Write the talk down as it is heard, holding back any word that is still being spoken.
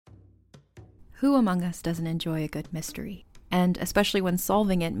Who among us doesn't enjoy a good mystery? And especially when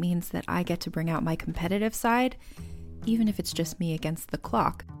solving it means that I get to bring out my competitive side, even if it's just me against the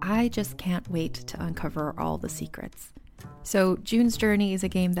clock. I just can't wait to uncover all the secrets. So June's Journey is a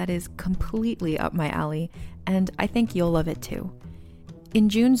game that is completely up my alley, and I think you'll love it too. In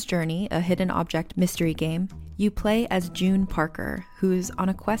June's Journey, a hidden object mystery game, you play as June Parker, who's on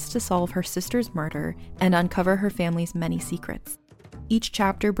a quest to solve her sister's murder and uncover her family's many secrets. Each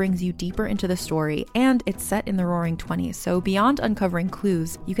chapter brings you deeper into the story, and it's set in the Roaring '20s, so beyond uncovering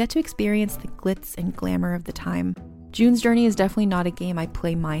clues, you get to experience the glitz and glamour of the time. June's Journey is definitely not a game I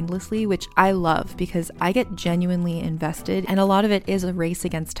play mindlessly, which I love because I get genuinely invested, and a lot of it is a race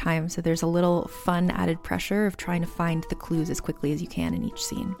against time, so there's a little fun added pressure of trying to find the clues as quickly as you can in each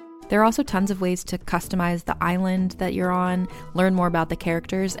scene. There are also tons of ways to customize the island that you're on, learn more about the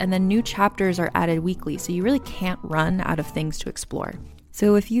characters, and then new chapters are added weekly, so you really can't run out of things to explore.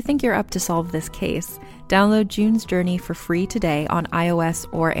 So if you think you're up to solve this case, download June's Journey for free today on iOS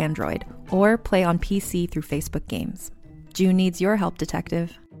or Android, or play on PC through Facebook Games. June needs your help,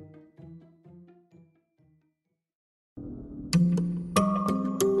 detective.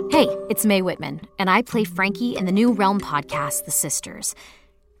 Hey, it's Mae Whitman, and I play Frankie in the new Realm podcast, The Sisters.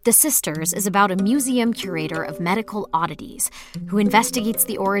 The Sisters is about a museum curator of medical oddities who investigates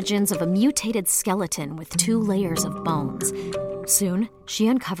the origins of a mutated skeleton with 2 layers of bones. Soon, she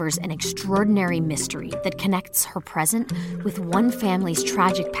uncovers an extraordinary mystery that connects her present with one family's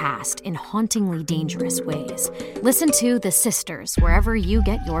tragic past in hauntingly dangerous ways. Listen to The Sisters wherever you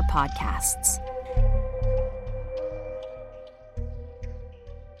get your podcasts.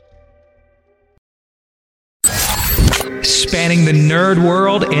 Spanning the nerd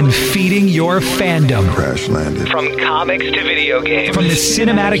world and feeding your fandom. Crash landed. From comics to video games. From the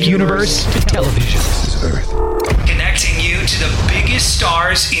cinematic universe to television. This is Earth. Connecting you to the biggest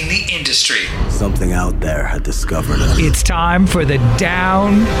stars in the industry. Something out there had discovered us. It's time for the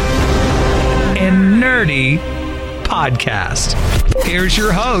Down and Nerdy podcast. Here's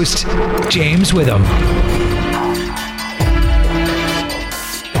your host, James Witham.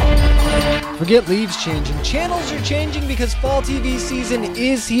 Forget leaves changing. Channels are changing because fall TV season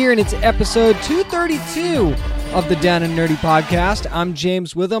is here, and it's episode 232 of the Down and Nerdy podcast. I'm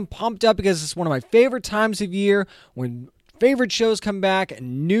James Witham, pumped up because it's one of my favorite times of year when favorite shows come back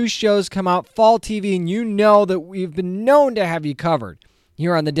and new shows come out, fall TV, and you know that we've been known to have you covered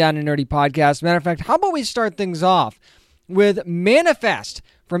here on the Down and Nerdy podcast. Matter of fact, how about we start things off with Manifest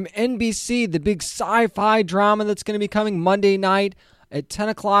from NBC, the big sci-fi drama that's going to be coming Monday night at 10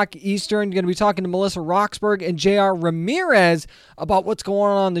 o'clock Eastern. Going to be talking to Melissa Roxburgh and J.R. Ramirez about what's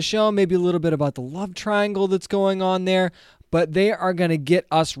going on the show, maybe a little bit about the love triangle that's going on there, but they are going to get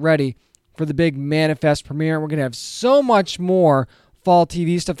us ready for the big Manifest premiere. We're going to have so much more fall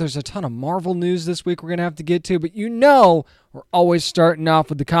TV stuff. There's a ton of Marvel news this week we're going to have to get to, but you know we're always starting off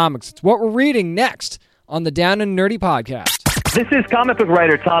with the comics. It's what we're reading next on the Down and Nerdy podcast. This is comic book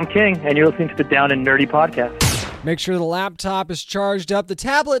writer Tom King, and you're listening to the Down and Nerdy podcast. Make sure the laptop is charged up. The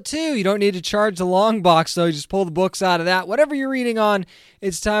tablet, too. You don't need to charge the long box, though. You just pull the books out of that. Whatever you're reading on,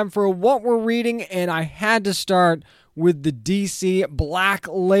 it's time for What We're Reading, and I had to start with the DC Black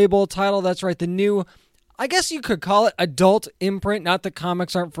Label title. That's right, the new, I guess you could call it adult imprint. Not that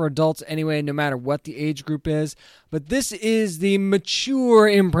comics aren't for adults anyway, no matter what the age group is. But this is the mature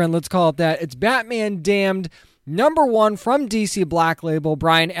imprint, let's call it that. It's Batman Damned, #1 from DC Black Label.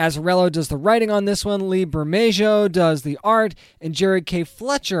 Brian Azzarello does the writing on this one. Lee Bermejo does the art. And Jared K.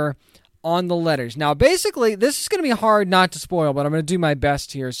 Fletcher on the letters. Now, basically, this is going to be hard not to spoil, but I'm going to do my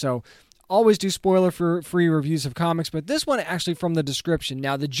best here. So, always do spoiler-free reviews of comics. But this one actually from the description.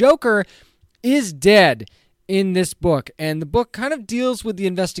 Now, the Joker is dead in this book. And the book kind of deals with the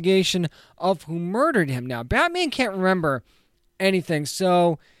investigation of who murdered him. Now, Batman can't remember anything.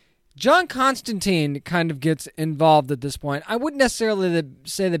 So John Constantine kind of gets involved at this point. I wouldn't necessarily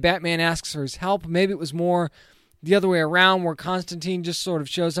say that Batman asks for his help. Maybe it was more the other way around, where Constantine just sort of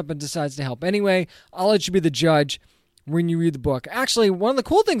shows up and decides to help anyway. I'll let you be the judge when you read the book. Actually, one of the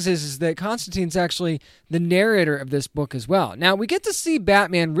cool things is that Constantine's actually the narrator of this book as well. Now, we get to see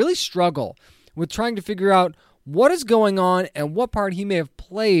Batman really struggle with trying to figure out what is going on and what part he may have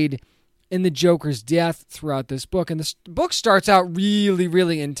played in the Joker's death throughout this book. And this book starts out really,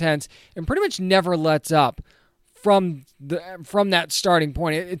 really intense and pretty much never lets up from that starting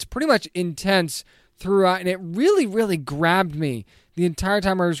point. It's pretty much intense throughout, and it really, really grabbed me the entire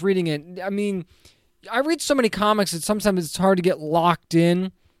time I was reading it. I mean, I read so many comics that sometimes it's hard to get locked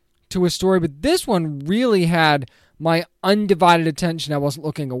in to a story, but this one really had my undivided attention. I wasn't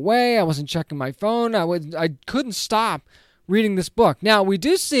looking away. I wasn't checking my phone. I couldn't stop reading this book. Now, we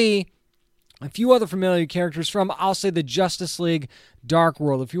do see a few other familiar characters from, I'll say, the Justice League Dark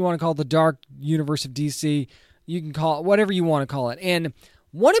World. If you want to call it the Dark Universe of DC, you can call it whatever you want to call it. And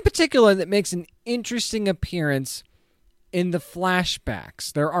one in particular that makes an interesting appearance in the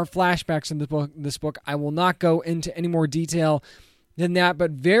flashbacks. There are flashbacks in this book. I will not go into any more detail than that,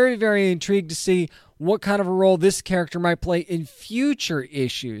 but very, very intrigued to see what kind of a role this character might play in future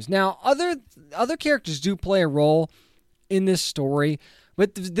issues. Now, other characters do play a role in this story,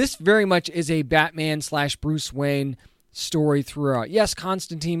 but this very much is a Batman/Bruce Wayne story throughout. Yes,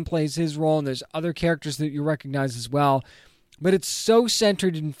 Constantine plays his role, and there's other characters that you recognize as well, but it's so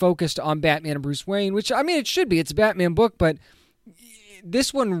centered and focused on Batman and Bruce Wayne, which, I mean, it should be. It's a Batman book, but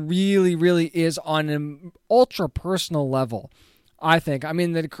this one really, really is on an ultra-personal level, I think. I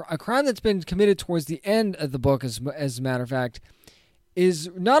mean, a crime that's been committed towards the end of the book, as a matter of fact, is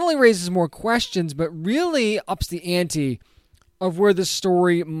not only raises more questions, but really ups the ante of where the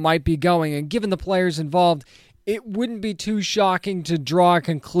story might be going. And given the players involved, it wouldn't be too shocking to draw a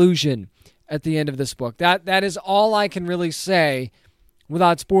conclusion at the end of this book. That is all I can really say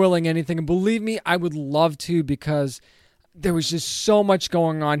without spoiling anything. And believe me, I would love to, because there was just so much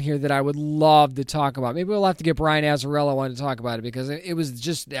going on here that I would love to talk about. Maybe we'll have to get Brian Azzarello on to talk about it, because it was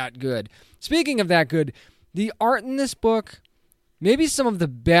just that good. Speaking of that good, the art in this book, maybe some of the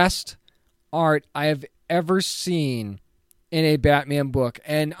best art I have ever seen in a Batman book.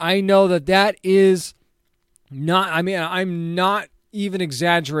 And I know that is not, I mean, I'm not even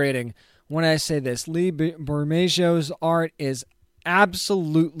exaggerating when I say this. Lee Bermejo's art is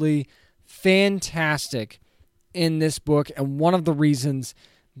absolutely fantastic in this book, and one of the reasons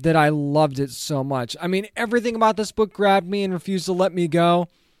that I loved it so much. I mean, everything about this book grabbed me and refused to let me go,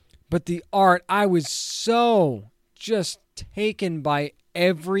 but the art, I was so just taken by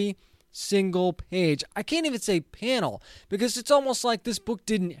every single page. I can't even say panel, because it's almost like this book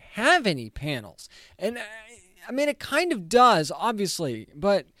didn't have any panels. And I mean, it kind of does, obviously,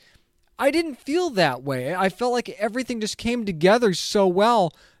 but I didn't feel that way. I felt like everything just came together so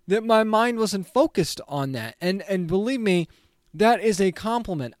well that my mind wasn't focused on that. And believe me, that is a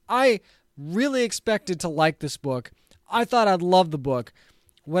compliment. I really expected to like this book. I thought I'd love the book.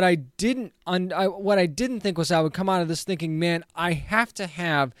 What I didn't think was I would come out of this thinking, man, I have to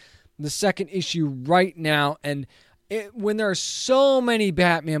have the second issue right now. And when there are so many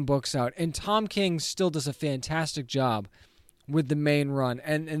Batman books out, and Tom King still does a fantastic job with the main run,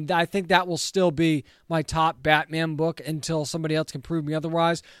 and I think that will still be my top Batman book until somebody else can prove me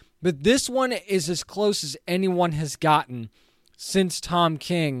otherwise. But this one is as close as anyone has gotten since Tom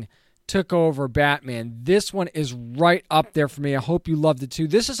King took over Batman. This one is right up there for me. I hope you loved it too.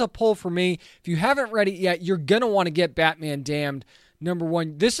 This is a pull for me. If you haven't read it yet, you're going to want to get Batman Damned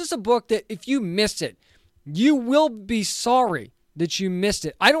 #1. This is a book that if you miss it, you will be sorry that you missed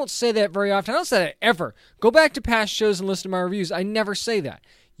it. I don't say that very often. I don't say that ever. Go back to past shows and listen to my reviews. I never say that.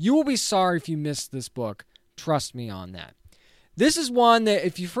 You will be sorry if you missed this book. Trust me on that. This is one that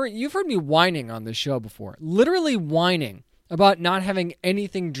if you've heard me whining on this show before, literally whining about not having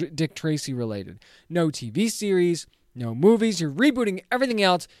anything Dick Tracy related. No TV series, no movies. You're rebooting everything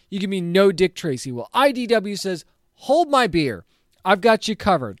else. You give me no Dick Tracy. Well, IDW says, hold my beer. I've got you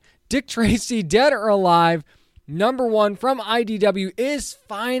covered. Dick Tracy, Dead or Alive, #1 from IDW is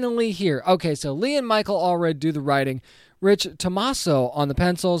finally here. Okay, so Lee and Michael Allred do the writing. Rich Tommaso on the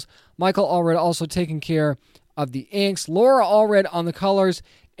pencils. Michael Allred also taking care of the inks. Laura Allred on the colors.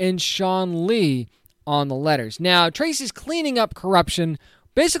 And Sean Lee on the letters. Now, Tracy's cleaning up corruption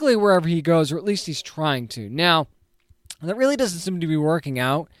basically wherever he goes, or at least he's trying to. Now, that really doesn't seem to be working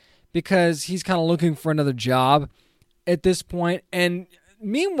out, because he's kind of looking for another job at this point. And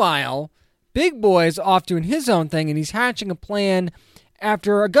meanwhile, Big Boy's off doing his own thing, and he's hatching a plan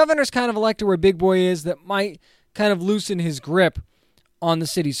after a governor's kind of elected where Big Boy is that might kind of loosen his grip on the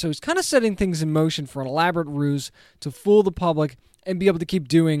city. So he's kind of setting things in motion for an elaborate ruse to fool the public and be able to keep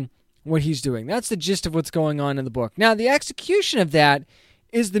doing what he's doing. That's the gist of what's going on in the book. Now, the execution of that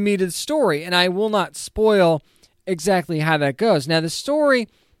is the meat of the story, and I will not spoil exactly how that goes. Now, the story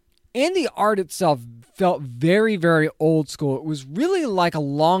and the art itself felt very, very old school. It was really like a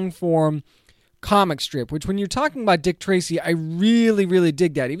long-form comic strip, which when you're talking about Dick Tracy, I really, really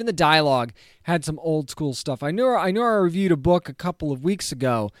dig that. Even the dialogue had some old school stuff. I know I reviewed a book a couple of weeks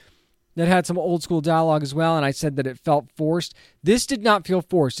ago that had some old school dialogue as well, and I said that it felt forced. This did not feel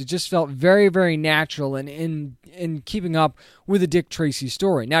forced. It just felt very, very natural and in keeping up with the Dick Tracy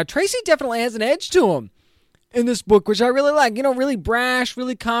story. Now, Tracy definitely has an edge to him in this book, which I really like. You know, really brash,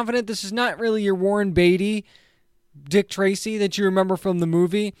 really confident. This is not really your Warren Beatty Dick Tracy that you remember from the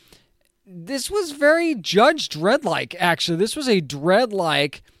movie. This was very Judge Dredd-like, actually. This was a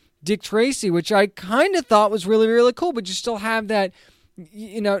Dredd-like Dick Tracy, which I kind of thought was really, really cool, but you still have that,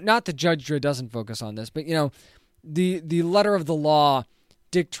 not that Judge Dredd doesn't focus on this, but, the letter of the law,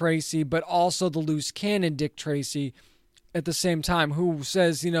 Dick Tracy, but also the loose cannon Dick Tracy at the same time, who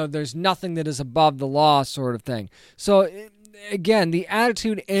says, there's nothing that is above the law sort of thing. So, again, the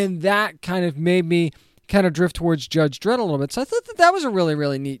attitude and that kind of made me kind of drift towards Judge Dredd a little bit. So I thought that was a really,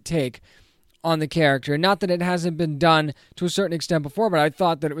 really neat take on the character. Not that it hasn't been done to a certain extent before, but I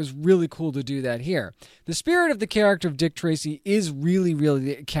thought that it was really cool to do that here. The spirit of the character of Dick Tracy is really,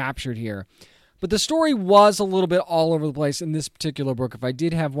 really captured here. But the story was a little bit all over the place in this particular book. If I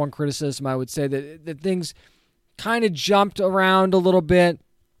did have one criticism, I would say that things kind of jumped around a little bit,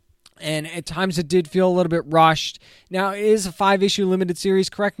 and at times it did feel a little bit rushed. Now, it is a 5-issue limited series.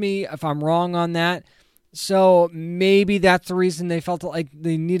 Correct me if I'm wrong on that. So maybe that's the reason they felt like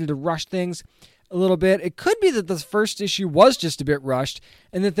they needed to rush things a little bit. It could be that the first issue was just a bit rushed,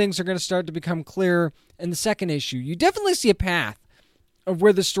 and then things are going to start to become clearer in the second issue. You definitely see a path of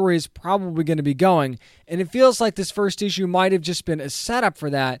where the story is probably going to be going, and it feels like this first issue might have just been a setup for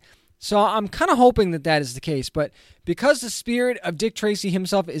that. So I'm kind of hoping that that is the case. But because the spirit of Dick Tracy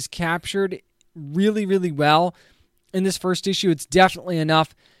himself is captured really, really well in this first issue, it's definitely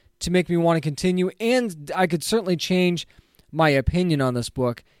enough to make me want to continue, and I could certainly change my opinion on this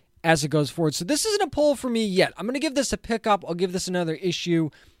book as it goes forward. So this isn't a pull for me yet. I'm going to give this a pickup. I'll give this another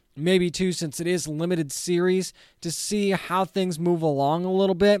issue, maybe two, since it is a limited series, to see how things move along a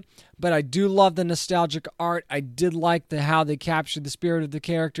little bit. But I do love the nostalgic art. I did like how they captured the spirit of the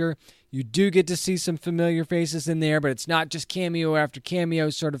character. You do get to see some familiar faces in there, but it's not just cameo after cameo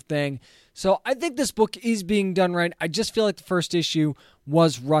sort of thing. So I think this book is being done right. I just feel like the first issue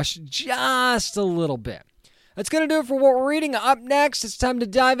was rushed just a little bit. That's going to do it for what we're reading. Up next, it's time to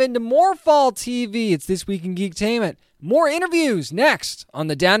dive into more fall TV. It's This Week in Geektainment. More interviews next on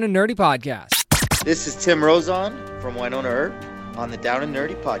the Down and Nerdy Podcast. This is Tim Rozon from Winona Earp on the Down and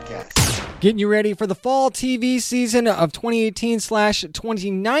Nerdy Podcast. Getting you ready for the fall TV season of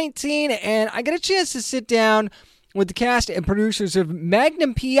 2018/2019, and I got a chance to sit down with the cast and producers of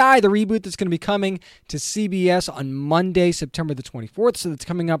Magnum P.I., the reboot that's going to be coming to CBS on Monday, September the 24th, so that's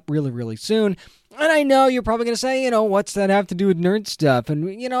coming up really, really soon. And I know you're probably going to say, what's that have to do with nerd stuff? And,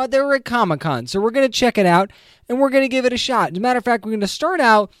 they were at Comic-Con, so we're going to check it out, and we're going to give it a shot. As a matter of fact, we're going to start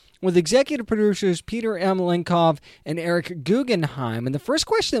out with executive producers Peter M. Linkov and Eric Guggenheim. And the first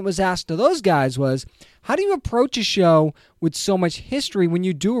question that was asked to those guys was, how do you approach a show with so much history when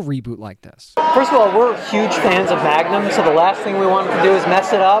you do a reboot like this? First of all, we're huge fans of Magnum, so the last thing we wanted to do is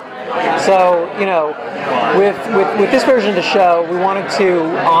mess it up. So, with this version of the show, we wanted to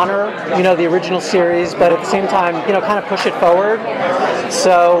honor, the original series, but at the same time, kind of push it forward.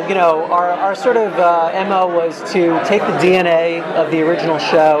 So, our sort of MO was to take the DNA of the original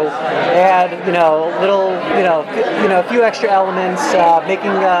show, add, a few extra elements,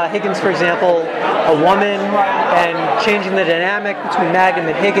 making Higgins, for example, a woman, and changing the dynamic between Magnum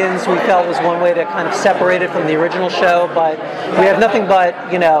and Higgins, we felt was one way to kind of separate it from the original show, but we have nothing but,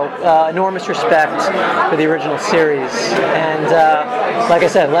 enormous respect for the original series. And like I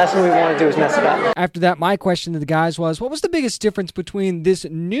said, last thing we want to do is mess it up. After that, my question to the guys was, what was the biggest difference between this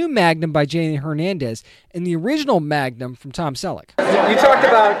new Magnum by Jay Hernandez and the original Magnum from Tom Selleck? You talked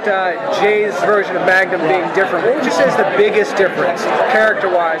about Jay's version of Magnum being different. What would you say is the biggest difference,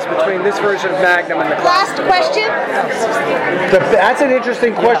 character-wise, between this version of Magnum and the last question? That's an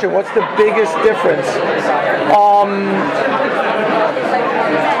interesting question. What's the biggest difference?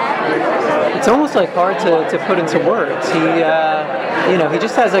 It's almost like hard to put into words. He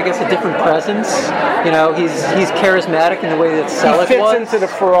just has, I guess, a different presence. He's charismatic in the way that Selleck was. He fits into the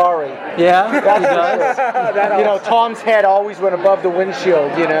Ferrari. Yeah, he does. Tom's head always went above the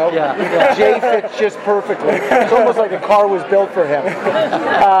windshield, Yeah. Jay fits just perfectly. It's almost like the car was built for him.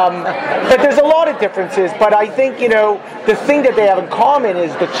 But there's a lot of differences, but I think, the thing that they have in common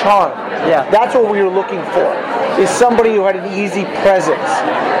is the charm. Yeah. That's what we were looking for, is somebody who had an easy presence,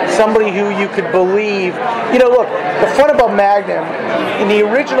 somebody who you could believe. Look, the fun about Magnum, in the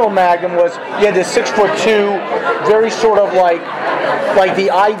original Magnum was, you had this 6'2", very sort of like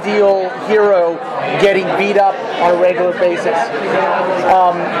the ideal hero getting beat up on a regular basis.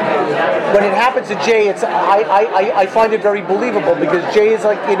 When it happens to Jay, I find it very believable, because Jay is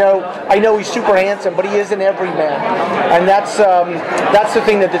like, I know he's super handsome, but he is an everyman, and that's the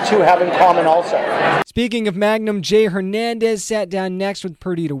thing that the two have in common also. Speaking of Magnum, Jay Hernandez sat down next with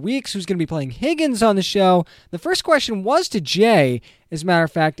Perdita Weeks, who's going to be playing Higgins on the show. The first question was to Jay, as a matter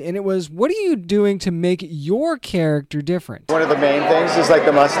of fact, and it was, what are you doing to make your character different? One of the main things is like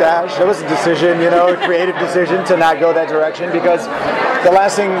the mustache. That was a decision, a creative decision to not go that direction, because the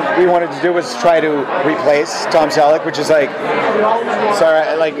last thing we wanted to do was try to replace Tom Selleck, which is like,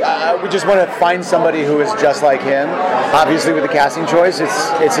 we just want to find somebody who is just like him. Obviously, with the casting choice,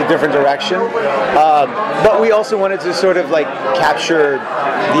 it's a different direction. But we also wanted to sort of like capture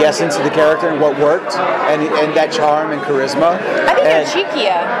the essence of the character and what worked, and that charm and charisma. I think you're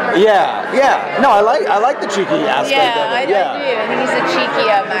cheekier. Yeah. No, I like the cheeky aspect of it. I do. I think he's a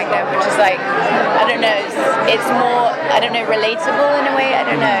cheekier Magnum, which is like, I don't know, it's more, I don't know, relatable in a way. I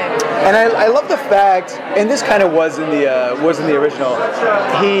don't know. And I love the fact, and this kind of was in the original.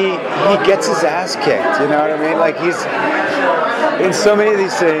 He gets his ass kicked. You know what I mean? Like he's in so many of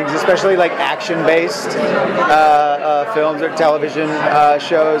these things, especially like action-based films or television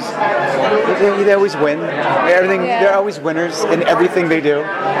shows. They always win. They're always winners in everything they do.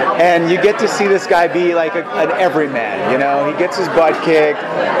 And you get to see this guy be like an everyman. You know, he gets his butt kicked.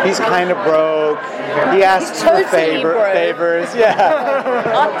 He's kind of broke. He asks for favors.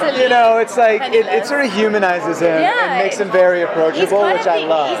 Yeah. You know, it's like it sort of humanizes him and makes him very approachable, which I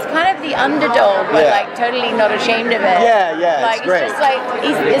love. He's kind of the underdog, but like totally not ashamed of it. Yeah. Like it's great. It's just like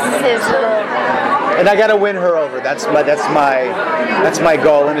this is his little. And I got to win her over. That's my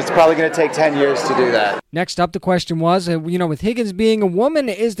goal, and it's probably going to take 10 years to do that. Next up, the question was, with Higgins being a woman,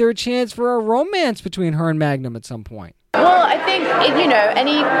 is there a chance for a romance between her and Magnum at some point? Well, I think any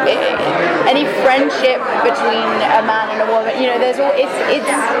friendship between a man and a woman, there's all it's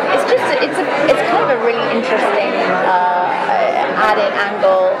kind of a really interesting added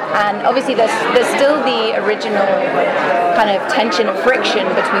angle, and obviously there's still the original kind of tension and friction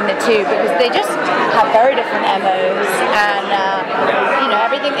between the two because they just have very different MOs, and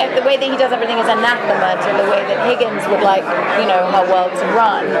everything, the way that he does everything is anathema to the way that Higgins would like her world to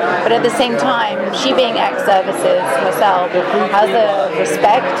run. But at the same time, she being ex-services herself has a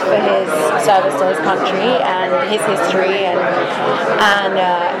respect for his service to his country and his history, and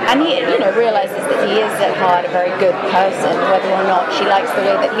he realizes that he is at heart a very good person, whether or not she likes the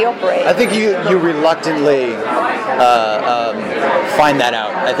way that he operates. I think you reluctantly find that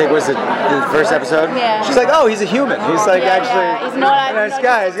out. I think it was the first episode. Yeah. She's like, oh, he's a human. He's like he's not a nice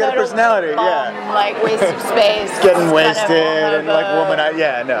guy. He's got a personality. Like waste of space. Getting wasted and like womanize.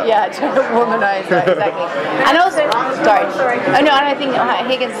 Yeah, no. Yeah, womanizer, exactly. And also, sorry. Oh no, and I think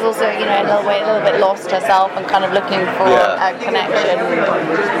Higgins is also, in a little bit lost herself and kind of looking for a connection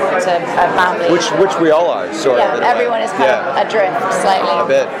to a family. Which we all are, sort of. Yeah, everyone is kind of adrift slightly. A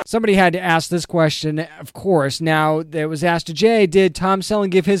bit. Somebody had to ask this question, of course. Now, it was asked to Jay, did Tom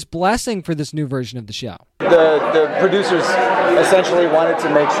Selleck give his blessing for this new version of the show? The producers essentially wanted to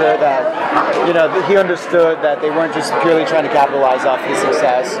make sure that, he understood that they weren't just purely trying to capitalize off his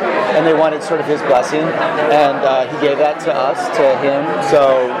success, and they wanted sort of his blessing, and he gave that to us, to him,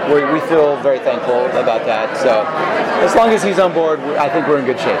 so we feel very thankful about that. So as long as he's on board, I think we're in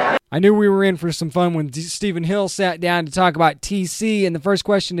good shape. I knew we were in for some fun when Stephen Hill sat down to talk about TC, and the first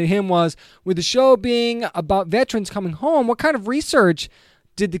question to him was, with the show being about veterans coming home, what kind of research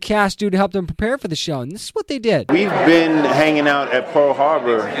did the cast do to help them prepare for the show? And this is what they did. We've been hanging out at Pearl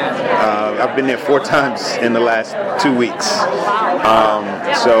Harbor. I've been there 4 times in the last 2 weeks.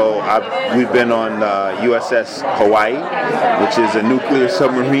 We've been on USS Hawaii, which is a nuclear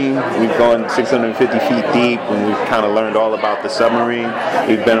submarine. We've gone 650 feet deep, and we've kind of learned all about the submarine.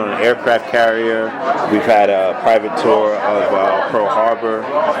 We've been on an aircraft carrier. We've had a private tour of Pearl Harbor.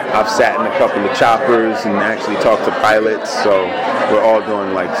 I've sat in a couple of choppers and actually talked to pilots. So we're all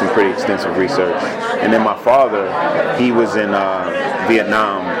doing like some pretty extensive research. And then my father, he was in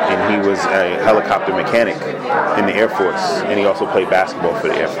Vietnam, and he was a helicopter mechanic in the Air Force, and he also played basketball for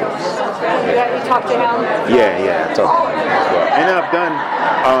the Air Force. You talked to him? Yeah, I talked to him as well. And then I've done,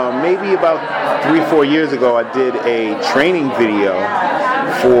 maybe about 3 or 4 years ago, I did a training video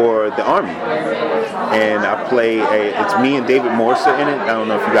for the Army. And I play it's me and David Morse in it. I don't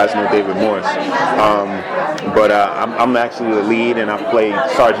know if you guys know David Morse. But I'm actually the lead, and I play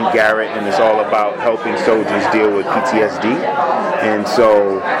Sergeant Garrett, and it's all about helping soldiers deal with PTSD. And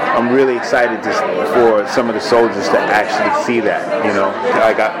so I'm really excited for some of the soldiers to actually see that.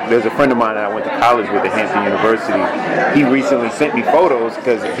 There's a friend of mine that I went to college with at Hampton University. He recently sent me photos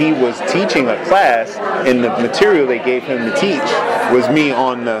because he was teaching a class, and the material they gave him to teach was me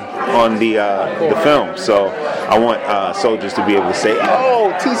on the film. So I want soldiers to be able to say,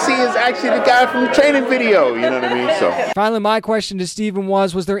 oh, TC is actually the guy from the training video. You know what I mean? So finally, my question to Stephen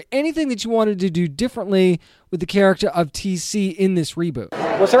was there anything that you wanted to do differently with the character of TC in this reboot.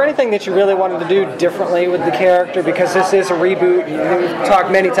 Was there anything that you really wanted to do differently with the character? Because this is a reboot. You've talked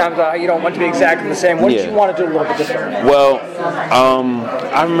many times about how you don't want to be exactly the same. What did you want to do a little bit differently? Well,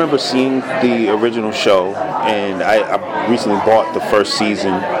 I remember seeing the original show, and I recently bought the first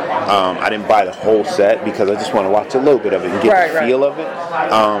season. I didn't buy the whole set because I just want to watch a little bit of it and get the feel of it.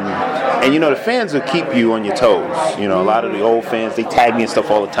 And, the fans will keep you on your toes. A lot of the old fans, they tag me and stuff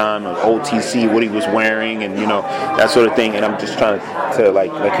all the time, of old TC, what he was wearing, and, that sort of thing. And I'm just trying to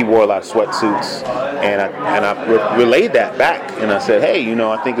like he wore a lot of sweatsuits. And I relayed that back. And I said, hey,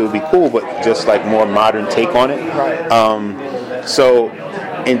 I think it would be cool, but just like more modern take on it. So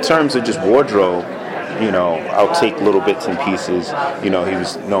in terms of just wardrobe, I'll take little bits and pieces. He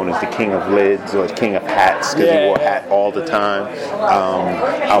was known as the king of lids or king of hats because he wore a hat all the time.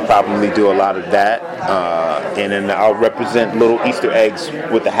 I'll probably do a lot of that. And then I'll represent little Easter eggs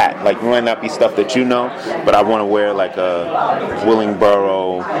with the hat. Like, it might not be stuff that but I want to wear like a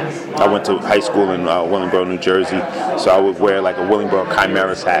Willingboro. I went to high school in Willingboro, New Jersey, so I would wear like a Willingboro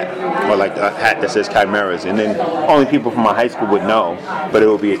Chimeras hat, or like a hat that says Chimeras. And then only people from my high school would know, but it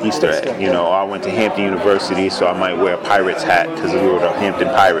would be an Easter egg. Or I went to Hampton University, so I might wear a Pirates hat because we were the Hampton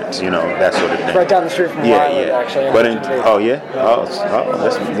Pirates, that sort of thing. Right down the street from actually. But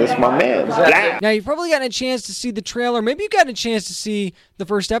that's my man. Now, you've probably gotten a chance to see the trailer. Maybe you got a chance to see the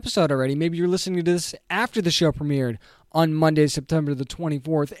first episode already. Maybe you're listening to this after the show premiered on Monday, September the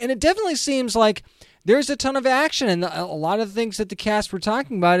 24th. And it definitely seems like there's a ton of action, and a lot of the things that the cast were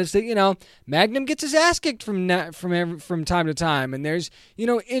talking about is that, Magnum gets his ass kicked from time to time, and there's,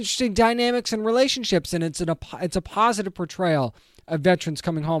 interesting dynamics and relationships, and it's a positive portrayal of veterans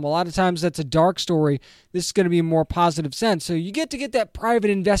coming home. A lot of times that's a dark story. This is going to be a more positive sense. So you get to get that private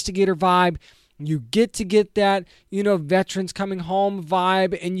investigator vibe. You get to get that, veterans coming home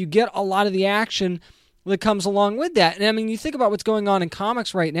vibe, and you get a lot of the action that comes along with that. And I mean, you think about what's going on in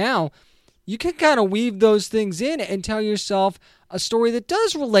comics right now, you can kind of weave those things in and tell yourself a story that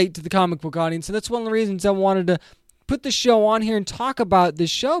does relate to the comic book audience. And that's one of the reasons I wanted to put the show on here and talk about this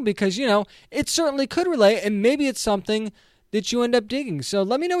show because, it certainly could relate, and maybe it's something that you end up digging. So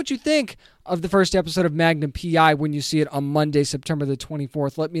let me know what you think of the first episode of Magnum P.I. when you see it on Monday, September the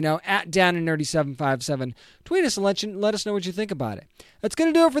 24th. Let me know at DownandNerdy757. Tweet us and let us know what you think about it. That's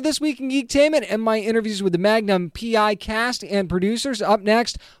going to do it for this week in Geektainment and my interviews with the Magnum P.I. cast and producers. Up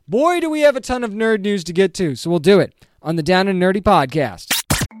next, boy, do we have a ton of nerd news to get to, so we'll do it on the Down and Nerdy podcast.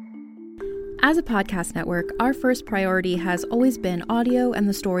 As a podcast network, our first priority has always been audio and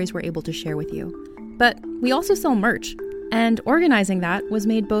the stories we're able to share with you. But we also sell merch. And organizing that was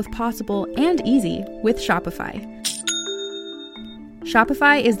made both possible and easy with Shopify.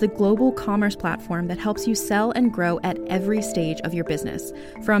 Shopify is the global commerce platform that helps you sell and grow at every stage of your business.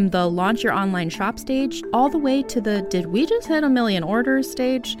 From the launch your online shop stage, all the way to the did we just hit 1 million orders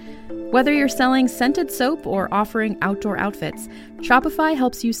stage? Whether you're selling scented soap or offering outdoor outfits, Shopify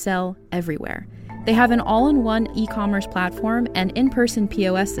helps you sell everywhere. They have an all-in-one e-commerce platform and in-person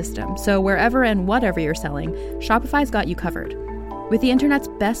POS system, so wherever and whatever you're selling, Shopify's got you covered. With the internet's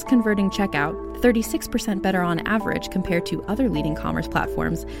best converting checkout, 36% better on average compared to other leading commerce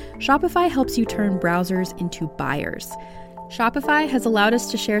platforms, Shopify helps you turn browsers into buyers. Shopify has allowed us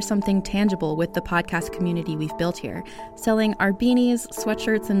to share something tangible with the podcast community we've built here, selling our beanies,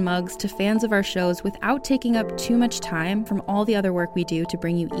 sweatshirts, and mugs to fans of our shows without taking up too much time from all the other work we do to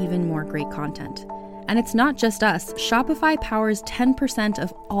bring you even more great content. And it's not just us. Shopify powers 10%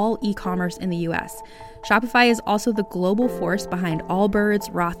 of all e-commerce in the US. Shopify is also the global force behind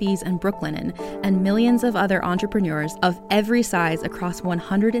Allbirds, Rothy's, and Brooklinen, and millions of other entrepreneurs of every size across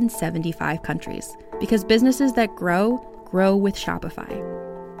 175 countries. Because businesses that grow with Shopify.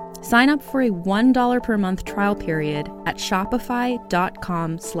 Sign up for a $1 per month trial period at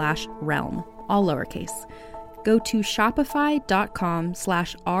shopify.com/realm, all lowercase. Go to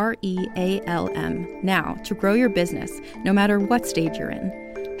shopify.com/REALM now to grow your business, no matter what stage you're in.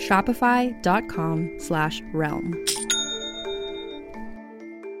 Shopify.com/realm.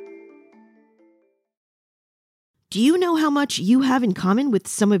 Do you know how much you have in common with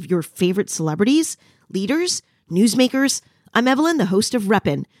some of your favorite celebrities, leaders, newsmakers? I'm Evelyn, the host of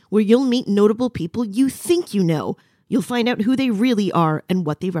Reppin', where you'll meet notable people you think you know. You'll find out who they really are and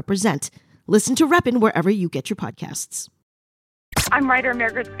what they represent. Listen to Reppin' wherever you get your podcasts. I'm writer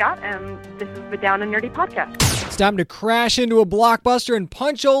Margaret Scott, and this is the Down and Nerdy podcast. It's time to crash into a Blockbuster and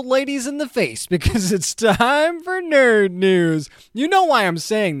punch old ladies in the face because it's time for nerd news. You know why I'm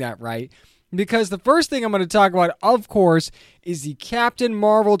saying that, right? because the first thing I'm going to talk about, of course, is the Captain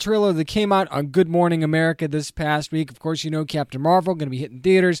Marvel trailer that came out on Good Morning America this past week. Of course, you know Captain Marvel going to be hitting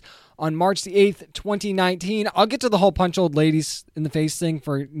theaters on March the 8th, 2019. I'll get to the whole punch old ladies in the face thing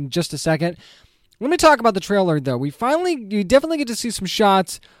for just a second. Let me talk about the trailer, though. You definitely get to see some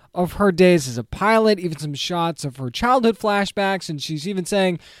shots of her days as a pilot, even some shots of her childhood flashbacks, and she's even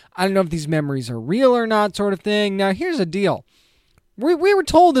saying, I don't know if these memories are real or not, sort of thing. Now, here's the deal. We were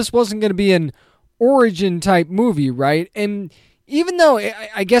told this wasn't going to be an origin-type movie, right? And even though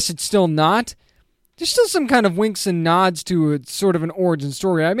I guess it's still not, there's still some kind of winks and nods to a sort of an origin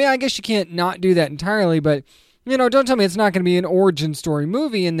story. I mean, I guess you can't not do that entirely, but, you know, don't tell me it's not going to be an origin story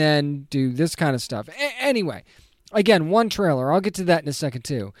movie and then do this kind of stuff. Anyway, again, one trailer. I'll get to that in a second,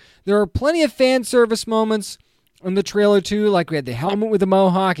 too. There are plenty of fan service moments in the trailer, too, like we had the helmet with the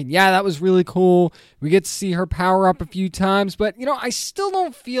mohawk, and yeah, that was really cool. We get to see her power up a few times, but, you know, I still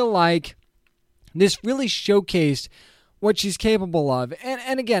don't feel like this really showcased what she's capable of.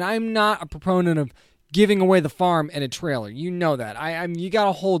 And again, I'm not a proponent of giving away the farm in a trailer. You know that. You got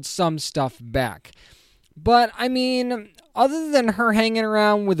to hold some stuff back. But, I mean, other than her hanging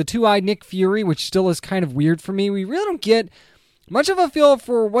around with the two-eyed Nick Fury, which still is kind of weird for me, we really don't get much of a feel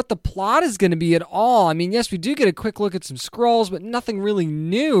for what the plot is going to be at all. I mean, yes, we do get a quick look at some Skrulls, but nothing really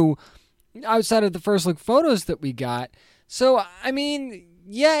new outside of the first look photos that we got. So, I mean,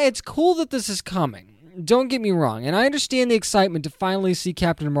 yeah, it's cool that this is coming. Don't get me wrong. And I understand the excitement to finally see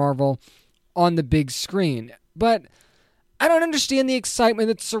Captain Marvel on the big screen. But I don't understand the excitement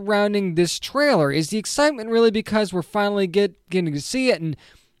that's surrounding this trailer. Is the excitement really because we're finally getting to see it, and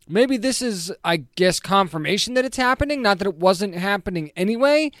maybe this is, I guess, confirmation that it's happening, not that it wasn't happening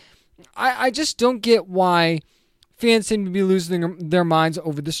anyway? I just don't get why fans seem to be losing their minds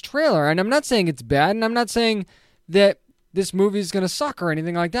over this trailer. And I'm not saying it's bad, and I'm not saying that this movie is going to suck or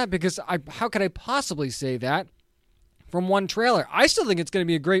anything like that, because how could I possibly say that from one trailer? I still think it's going to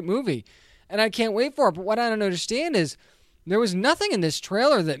be a great movie, and I can't wait for it. But what I don't understand is there was nothing in this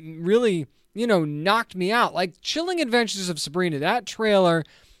trailer that really, you know, knocked me out. Like Chilling Adventures of Sabrina, that trailer,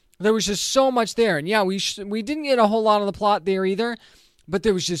 there was just so much there. And yeah, we didn't get a whole lot of the plot there either, but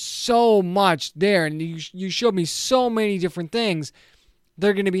there was just so much there. And you showed me so many different things that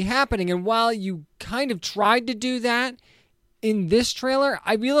are going to be happening. And while you kind of tried to do that in this trailer,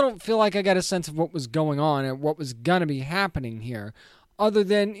 I really don't feel like I got a sense of what was going on and what was going to be happening here, other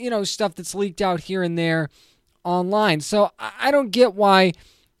than, you know, stuff that's leaked out here and there online. So I don't get why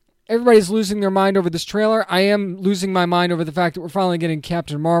everybody's losing their mind over this trailer. I am losing my mind over the fact that we're finally getting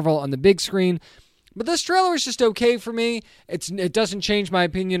Captain Marvel on the big screen. But this trailer is just okay for me. It doesn't change my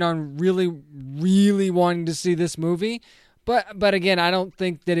opinion on really, really wanting to see this movie. But again, I don't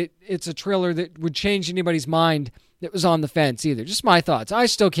think that it's a trailer that would change anybody's mind that was on the fence either. Just my thoughts. I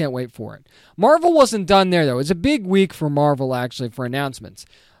still can't wait for it. Marvel wasn't done there, though. It's a big week for Marvel, actually, for announcements.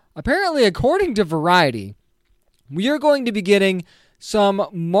 Apparently, according to Variety, we are going to be getting some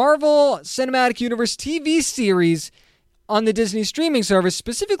Marvel Cinematic Universe TV series on the Disney streaming service,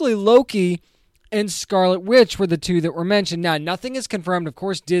 specifically Loki and Scarlet Witch were the two that were mentioned. Now, nothing is confirmed. Of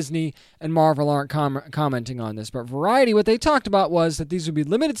course, Disney and Marvel aren't commenting on this, but Variety, what they talked about was that these would be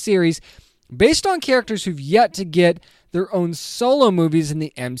limited series based on characters who've yet to get their own solo movies in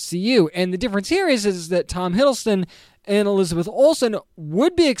the MCU. And the difference here is that Tom Hiddleston and Elizabeth Olsen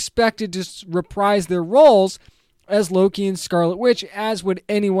would be expected to reprise their roles as Loki and Scarlet Witch, as would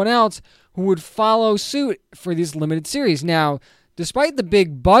anyone else who would follow suit for these limited series. Now, despite the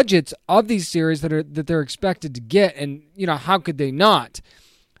big budgets of these series that they're expected to get, and, you know, how could they not?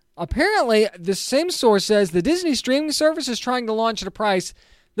 Apparently, the same source says the Disney streaming service is trying to launch at a price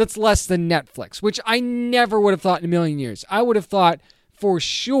that's less than Netflix, which I never would have thought in a million years. I would have thought for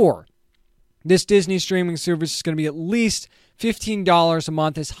sure this Disney streaming service is going to be at least $15 a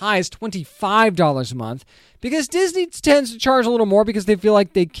month, as high as $25 a month, because Disney tends to charge a little more because they feel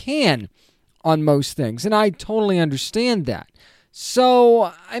like they can on most things, and I totally understand that.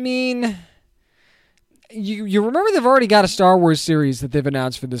 So, I mean, you remember they've already got a Star Wars series that they've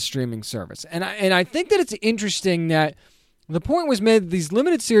announced for this streaming service, and I think that it's interesting that the point was made that these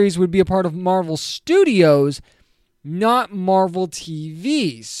limited series would be a part of Marvel Studios, not Marvel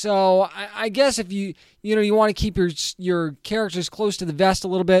TV. So I guess if you want to keep your characters close to the vest a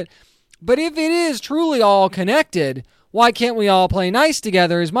little bit, but if it is truly all connected, why can't we all play nice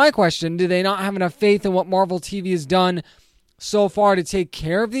together is my question. Do they not have enough faith in what Marvel TV has done so far to take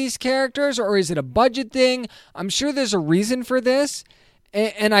care of these characters, or is it a budget thing? I'm sure there's a reason for this,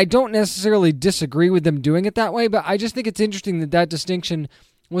 and I don't necessarily disagree with them doing it that way, but I just think it's interesting that distinction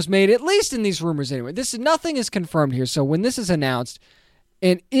was made, at least in these rumors anyway. Nothing is confirmed here, so when this is announced,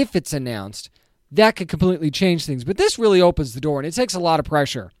 And if it's announced, that could completely change things. But this really opens the door, and it takes a lot of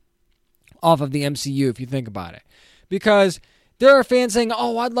pressure off of the MCU if you think about it. Because there are fans saying,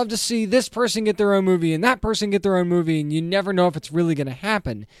 oh, I'd love to see this person get their own movie and that person get their own movie, and you never know if it's really going to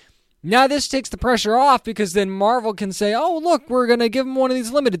happen. Now this takes the pressure off because then Marvel can say, oh, look, we're going to give them one of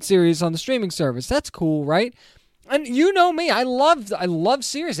these limited series on the streaming service. That's cool, right? And you know me, I love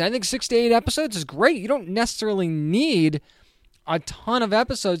series. I think 6 to 8 episodes is great. You don't necessarily need a ton of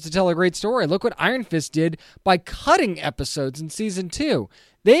episodes to tell a great story. Look what Iron Fist did by cutting episodes in season 2.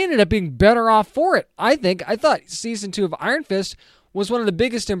 They ended up being better off for it, I think. I thought season 2 of Iron Fist was one of the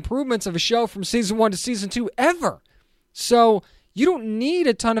biggest improvements of a show from season 1 to season 2 ever. So you don't need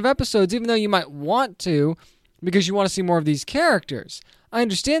a ton of episodes, even though you might want to, because you want to see more of these characters. I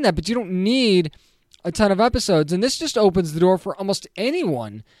understand that, but you don't need a ton of episodes, and this just opens the door for almost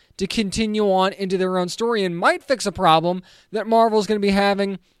anyone to continue on into their own story and might fix a problem that Marvel's going to be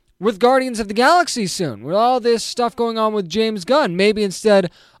having with Guardians of the Galaxy soon. With all this stuff going on with James Gunn, maybe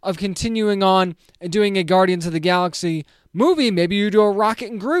instead of continuing on and doing a Guardians of the Galaxy movie, maybe you do a Rocket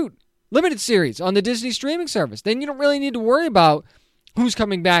and Groot limited series on the Disney streaming service. Then you don't really need to worry about who's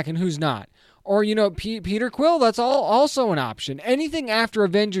coming back and who's not. Or, Peter Quill, that's also an option. Anything after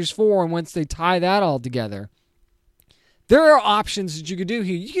Avengers 4, and once they tie that all together, there are options that you could do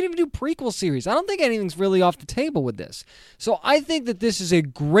here. You can even do prequel series. I don't think anything's really off the table with this. So I think that this is a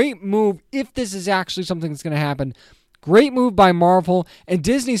great move if this is actually something that's going to happen. Great move by Marvel, and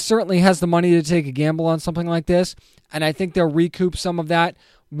Disney certainly has the money to take a gamble on something like this, and I think they'll recoup some of that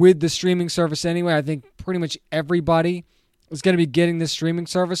with the streaming service anyway. I think pretty much everybody is going to be getting this streaming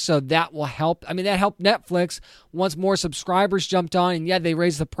service, so that will help. I mean, that helped Netflix once more subscribers jumped on, and yeah, they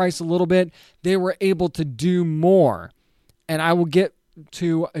raised the price a little bit. They were able to do more, and I will get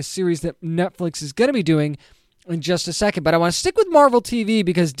to a series that Netflix is going to be doing in just a second, but I want to stick with Marvel TV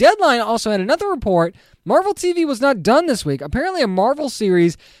because Deadline also had another report. Marvel TV was not done this week. Apparently a Marvel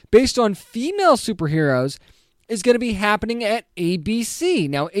series based on female superheroes is going to be happening at ABC.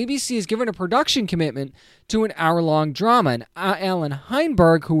 Now, ABC has given a production commitment to an hour-long drama, and Alan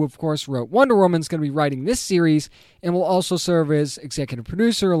Heinberg, who of course wrote Wonder Woman, is going to be writing this series and will also serve as executive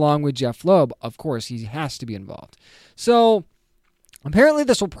producer along with Jeff Loeb. Of course, he has to be involved. So, apparently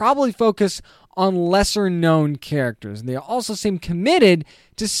this will probably focus on lesser-known characters, and they also seem committed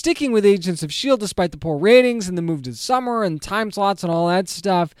to sticking with Agents of S.H.I.E.L.D. despite the poor ratings and the move to the summer and time slots and all that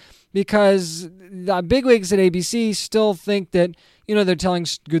stuff, because the bigwigs at ABC still think that, they're telling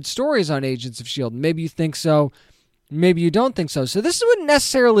good stories on Agents of S.H.I.E.L.D. Maybe you think so, maybe you don't think so. So this wouldn't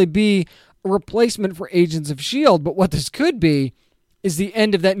necessarily be a replacement for Agents of S.H.I.E.L.D., but what this could be is the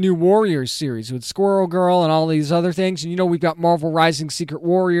end of that new Warriors series with Squirrel Girl and all these other things. And we've got Marvel Rising Secret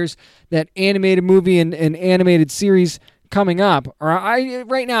Warriors, that animated movie and animated series coming up.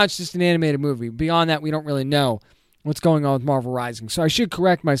 Right now it's just an animated movie. Beyond that, we don't really know what's going on with Marvel Rising. So I should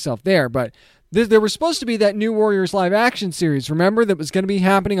correct myself there. But there was supposed to be that new Warriors live action series, remember, that was going to be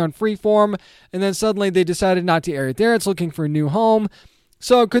happening on Freeform. And then suddenly they decided not to air it there. It's looking for a new home.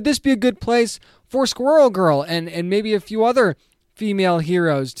 So could this be a good place for Squirrel Girl and maybe a few other female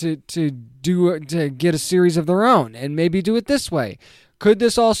heroes to get a series of their own and maybe do it this way? Could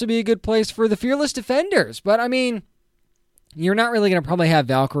this also be a good place for the Fearless Defenders? But I mean, you're not really going to probably have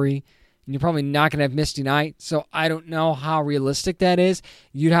Valkyrie, and you're probably not going to have Misty Knight, so I don't know how realistic that is.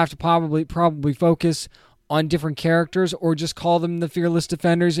 You'd have to probably focus on different characters or just call them the Fearless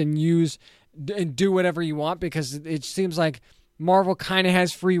Defenders and do whatever you want, because it seems like Marvel kind of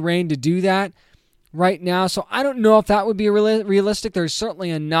has free reign to do that right now. So I don't know if that would be realistic. There's certainly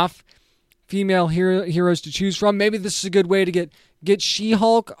enough female heroes to choose from. Maybe this is a good way to get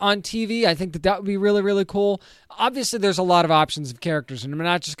She-Hulk on TV. I think that would be really, really cool. Obviously, there's a lot of options of characters, and I'm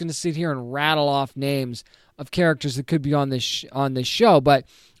not just going to sit here and rattle off names of characters that could be on this show, but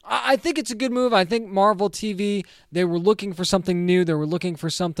I think it's a good move. I think Marvel TV, they were looking for something new. They were looking for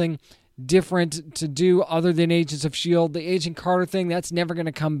something different to do other than Agents of S.H.I.E.L.D. The Agent Carter thing, that's never going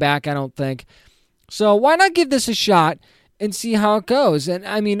to come back, I don't think. So why not give this a shot and see how it goes? And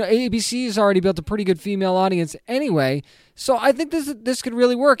I mean, ABC has already built a pretty good female audience anyway, so I think this could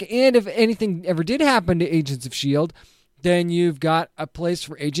really work. And if anything ever did happen to Agents of S.H.I.E.L.D., then you've got a place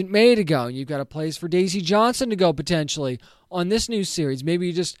for Agent May to go, and you've got a place for Daisy Johnson to go potentially on this new series. Maybe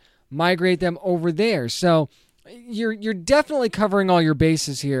you just migrate them over there. So you're definitely covering all your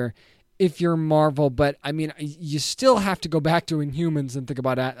bases here if you're Marvel, but I mean, you still have to go back to Inhumans and think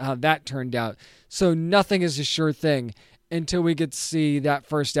about how that turned out. So nothing is a sure thing until we get to see that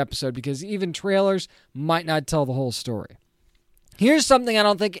first episode, because even trailers might not tell the whole story. Here's something I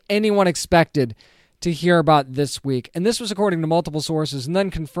don't think anyone expected to hear about this week. And this was according to multiple sources and then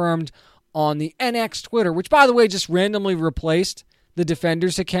confirmed on the NX Twitter, which, by the way, just randomly replaced the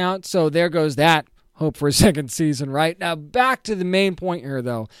Defenders account. So there goes that hope for a second season, right? Now, back to the main point here,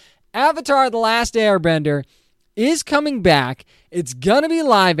 though. Avatar: The Last Airbender is coming back. It's going to be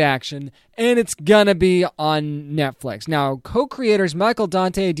live action, and it's going to be on Netflix. Now, co-creators Michael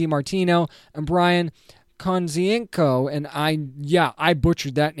Dante DiMartino and Brian Konzienko, and I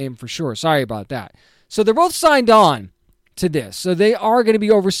butchered that name for sure. Sorry about that. So they're both signed on to this. So they are going to be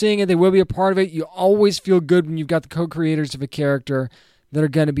overseeing it. They will be a part of it. You always feel good when you've got the co-creators of a character that are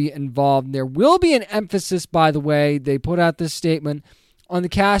going to be involved. There will be an emphasis, by the way, they put out this statement, on the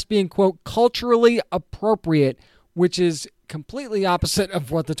cast being, quote, culturally appropriate, which is completely opposite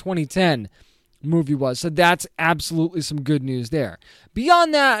of what the 2010 movie was. So that's absolutely some good news there.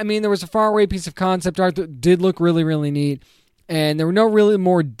 Beyond that, I mean, there was a faraway piece of concept art that did look really, really neat, and there were no really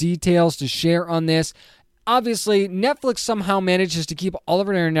more details to share on this. Obviously, Netflix somehow manages to keep all of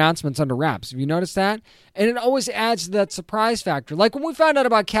their announcements under wraps. Have you noticed that? And it always adds to that surprise factor. Like when we found out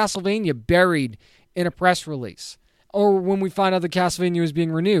about Castlevania buried in a press release, or when we find out that Castlevania was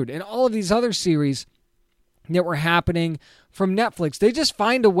being renewed, and all of these other series that were happening from Netflix. They just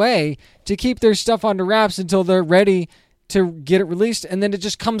find a way to keep their stuff under wraps until they're ready to get it released, and then it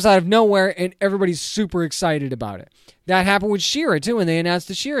just comes out of nowhere, and everybody's super excited about it. That happened with She-Ra, too, when they announced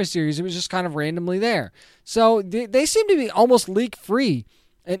the She-Ra series. It was just kind of randomly there. So they seem to be almost leak-free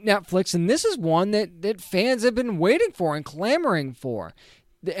at Netflix, and this is one that fans have been waiting for and clamoring for.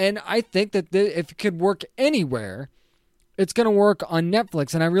 And I think that if it could work anywhere, it's going to work on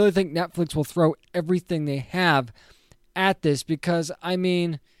Netflix, and I really think Netflix will throw everything they have at this because, I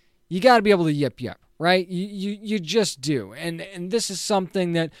mean, you got to be able to yip, right? You just do. And this is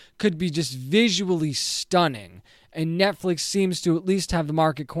something that could be just visually stunning, and Netflix seems to at least have the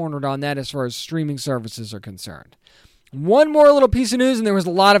market cornered on that as far as streaming services are concerned. One more little piece of news, and there was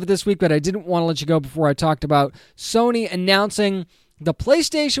a lot of it this week, but I didn't want to let you go before I talked about Sony announcing the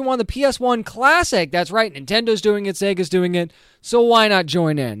PlayStation 1, the PS1 Classic. That's right, Nintendo's doing it, Sega's doing it, so why not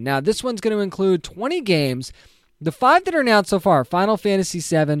join in? Now, this one's going to include 20 games. The 5 that are announced so far, Final Fantasy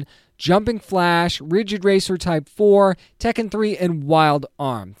VII, Jumping Flash, Rigid Racer Type 4, Tekken 3, and Wild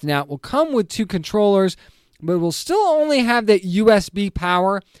Arms. Now, it will come with 2 controllers, but it will still only have that USB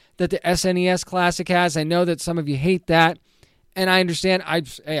power that the SNES Classic has. I know that some of you hate that, and I understand.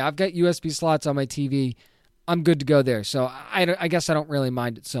 I've got USB slots on my TV. I'm good to go there, so I guess I don't really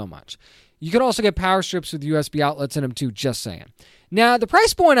mind it so much. You can also get power strips with USB outlets in them too, just saying. Now, the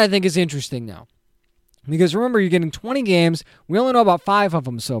price point I think is interesting now, because remember, you're getting 20 games. We only know about 5 of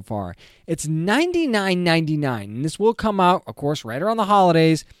them so far. It's $99.99, and this will come out, of course, right around the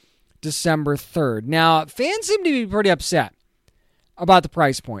holidays, December 3rd. Now, fans seem to be pretty upset about the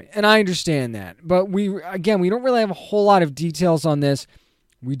price point, and I understand that. But we don't really have a whole lot of details on this.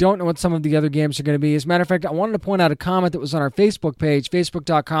 We don't know what some of the other games are going to be. As a matter of fact, I wanted to point out a comment that was on our Facebook page,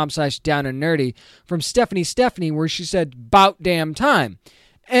 facebook.com/downandnerdy, from Stephanie, where she said, "'Bout damn time."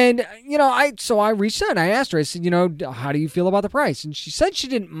 And, I reached out and I asked her, I said, how do you feel about the price? And she said she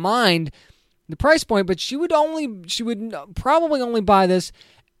didn't mind the price point, but she would probably only buy this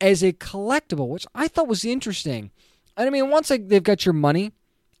as a collectible, which I thought was interesting. And I mean, once they've got your money,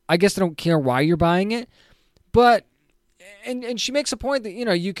 I guess they don't care why you're buying it. But And she makes a point that,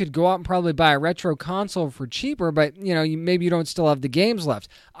 you could go out and probably buy a retro console for cheaper, but, maybe you don't still have the games left.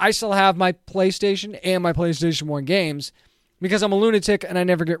 I still have my PlayStation and my PlayStation 1 games because I'm a lunatic and I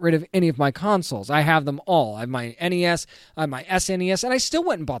never get rid of any of my consoles. I have them all. I have my NES, I have my SNES, and I still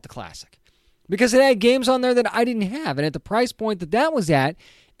went and bought the Classic because it had games on there that I didn't have. And at the price point that was at,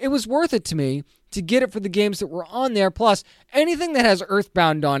 it was worth it to me to get it for the games that were on there. Plus, anything that has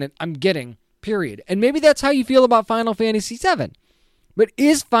Earthbound on it, I'm getting. Period. And maybe that's how you feel about Final Fantasy VII. But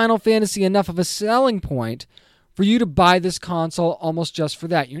is Final Fantasy enough of a selling point for you to buy this console almost just for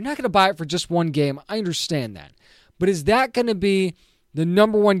that? You're not going to buy it for just one game. I understand that. But is that going to be the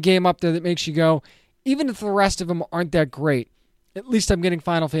number one game up there that makes you go, even if the rest of them aren't that great, at least I'm getting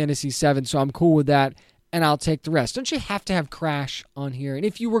Final Fantasy VII, so I'm cool with that, and I'll take the rest. Don't you have to have Crash on here? And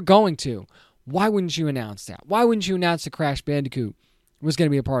if you were going to, why wouldn't you announce that? Why wouldn't you announce that Crash Bandicoot was going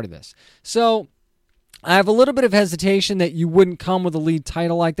to be a part of this? So I have a little bit of hesitation that you wouldn't come with a lead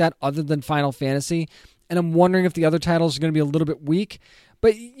title like that other than Final Fantasy, and I'm wondering if the other titles are going to be a little bit weak.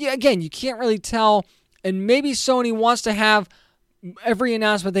 But again, you can't really tell, and maybe Sony wants to have every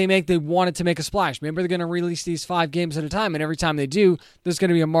announcement they make, they want it to make a splash. Maybe they're going to release these 5 games at a time, and every time they do, there's going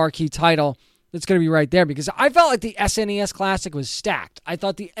to be a marquee title that's going to be right there, because I felt like the SNES Classic was stacked. I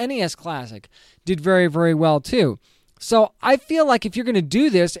thought the NES Classic did very, very well too. So I feel like if you're going to do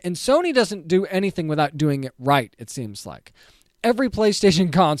this, and Sony doesn't do anything without doing it right, it seems like. Every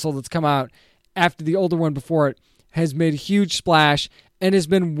PlayStation console that's come out after the older one before it has made a huge splash and has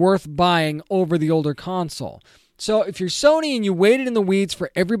been worth buying over the older console. So if you're Sony and you waited in the weeds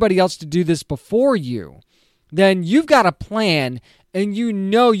for everybody else to do this before you, then you've got a plan and you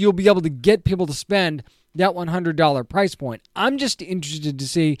know you'll be able to get people to spend that $100 price point. I'm just interested to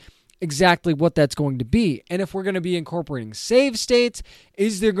see exactly what that's going to be. And if we're going to be incorporating save states,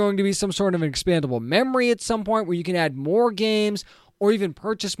 is there going to be some sort of an expandable memory at some point where you can add more games or even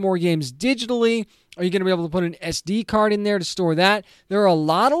purchase more games digitally? Are you going to be able to put an SD card in there to store that? There are a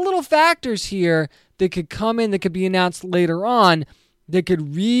lot of little factors here that could come in that could be announced later on that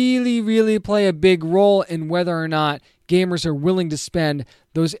could really, really play a big role in whether or not gamers are willing to spend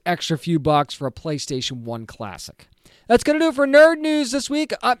those extra few bucks for a PlayStation 1 classic. That's going to do it for Nerd News this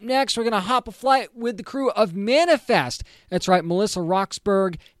week. Up next, we're going to hop a flight with the crew of Manifest. That's right, Melissa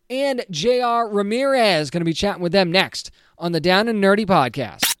Roxburgh and J.R. Ramirez. Going to be chatting with them next on the Down and Nerdy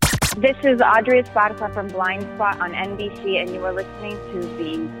podcast. This is Audrey Esparza from Blind Spot on NBC, and you are listening to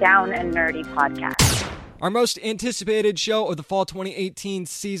the Down and Nerdy podcast. Our most anticipated show of the fall 2018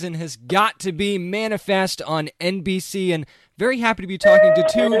 season has got to be Manifest on NBC, and very happy to be talking to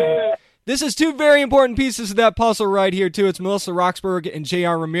two. This is two very important pieces of that puzzle right here, too. It's Melissa Roxburgh and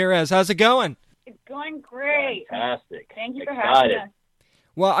J.R. Ramirez. How's it going? It's going great. Fantastic. Thank you for having us.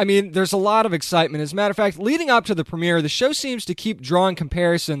 Well, I mean, there's a lot of excitement. As a matter of fact, leading up to the premiere, the show seems to keep drawing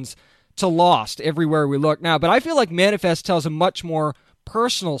comparisons to Lost everywhere we look now, but I feel like Manifest tells a much more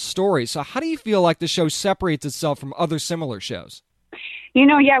personal story. So how do you feel like the show separates itself from other similar shows? You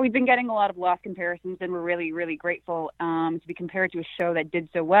know, yeah, we've been getting a lot of Lost comparisons, and we're really, really grateful to be compared to a show that did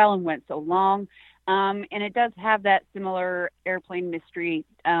so well and went so long. And it does have that similar airplane mystery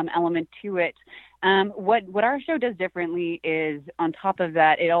element to it. What our show does differently is, on top of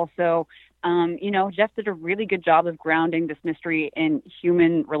that, it also, Jeff did a really good job of grounding this mystery in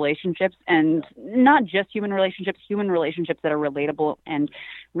human relationships, and not just human relationships that are relatable and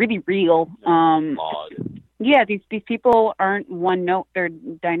really real. Yeah, these people aren't one note. They're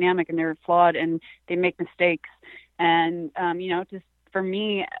dynamic and they're flawed and they make mistakes. And, just for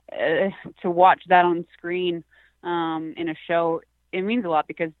me to watch that on screen in a show, it means a lot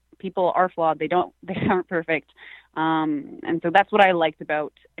because people are flawed. They aren't perfect. And so that's what I liked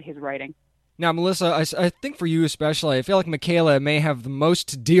about his writing. Now, Melissa, I think for you especially, I feel like Michaela may have the most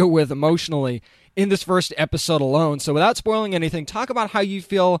to deal with emotionally in this first episode alone. So without spoiling anything, talk about how you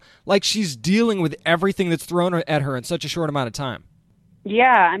feel like she's dealing with everything that's thrown at her in such a short amount of time.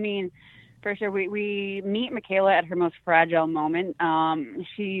 Yeah, I mean, for sure. We meet Michaela at her most fragile moment.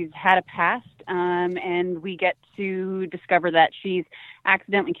 She's had a past, and we get to discover that she's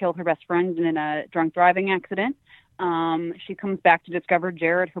accidentally killed her best friend in a drunk driving accident. She comes back to discover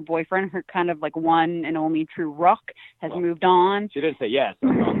Jared, her boyfriend, her kind of like one and only true rock, has moved on. She didn't say yes. I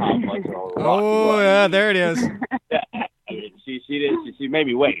don't know how much of a rock Oh, yeah, there it is. Yeah, I mean, she made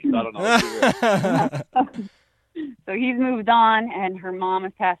me wait. So I don't know. So he's moved on, and her mom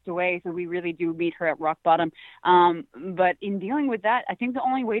has passed away, so we really do meet her at rock bottom. But in dealing with that, I think the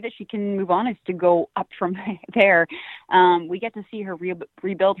only way that she can move on is to go up from there. We get to see her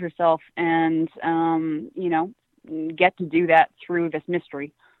rebuild herself and, get to do that through this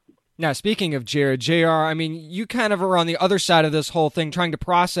mystery. Now, speaking of Jared, JR, I mean, you kind of are on the other side of this whole thing, trying to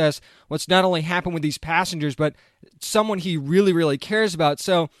process what's not only happened with these passengers, but someone he really, really cares about.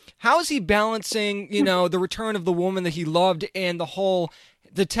 So how is he balancing, the return of the woman that he loved and the whole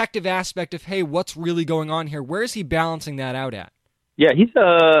detective aspect of, hey, what's really going on here? Where is he balancing that out at? Yeah, he's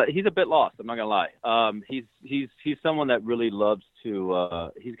a bit lost. I'm not gonna lie. He's someone that really loves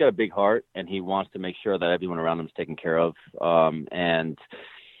to. He's got a big heart, and he wants to make sure that everyone around him is taken care of. And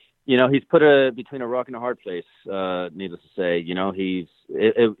he's put between a rock and a hard place. Needless to say,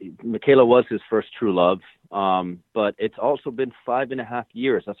 Michaela was his first true love. But it's also been 5.5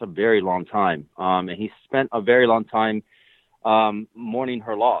 years. That's a very long time. And he spent a very long time mourning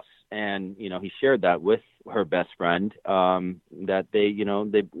her loss. And, he shared that with her best friend, that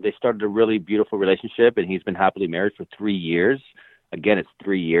they started a really beautiful relationship, and he's been happily married for 3 years. Again, it's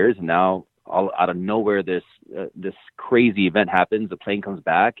 3 years. And now all out of nowhere, this crazy event happens. The plane comes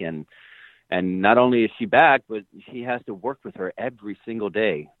back, and not only is she back, but he has to work with her every single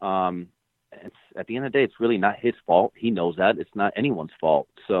day. It's at the end of the day, it's really not his fault. He knows that. It's not anyone's fault.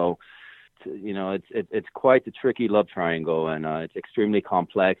 So, it's quite the tricky love triangle, and it's extremely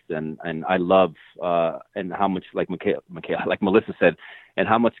complex. And I love and how much, like Michaela, like Melissa said, and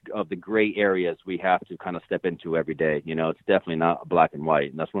how much of the gray areas we have to kind of step into every day. It's definitely not black and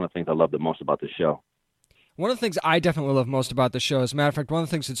white, and that's one of the things I love the most about the show. One of the things I definitely love most about the show, as a matter of fact, one of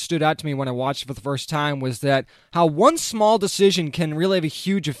the things that stood out to me when I watched it for the first time was that how one small decision can really have a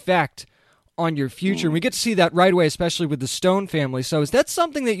huge effect on your future. And we get to see that right away, especially with the Stone family. So is that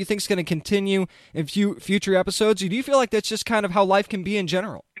something that you think is going to continue in future episodes? Or do you feel like that's just kind of how life can be in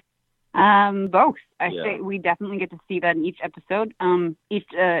general? Both. I say we definitely get to see that in each episode.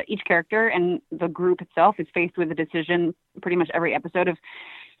 Each character and the group itself is faced with a decision pretty much every episode of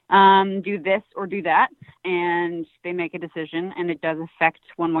do this or do that, and they make a decision, and it does affect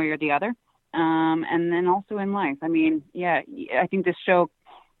one way or the other. And then also in life. I mean, I think this show,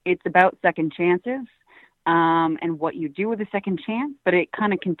 it's about second chances and what you do with a second chance, but it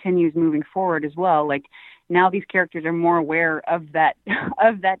kind of continues moving forward as well. Like now these characters are more aware of that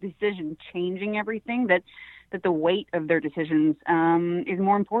decision changing everything, that the weight of their decisions is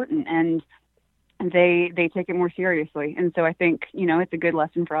more important, and they take it more seriously. And so I think, it's a good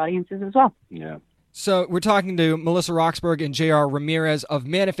lesson for audiences as well. Yeah. So we're talking to Melissa Roxburgh and J.R. Ramirez of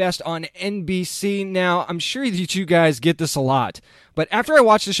Manifest on NBC. Now, I'm sure that you guys get this a lot, but after I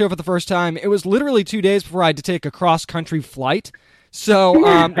watched the show for the first time, it was literally 2 days before I had to take a cross-country flight. So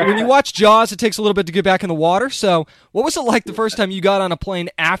when you watch Jaws, it takes a little bit to get back in the water. So what was it like the first time you got on a plane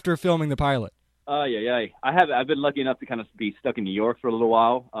after filming the pilot? I've been lucky enough to kind of be stuck in New York for a little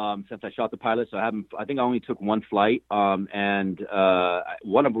while since I shot the pilot. So I think I only took one flight. And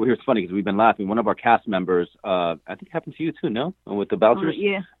it's funny because we've been laughing. One of our cast members, I think it happened to you too, no? With the bouncers?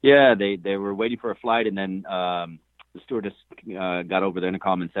 Yeah, they were waiting for a flight, and then the stewardess got over the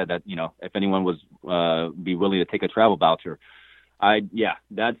intercom and said that, if anyone was be willing to take a travel voucher.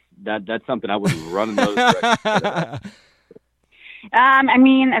 That's something I would run in those directions. I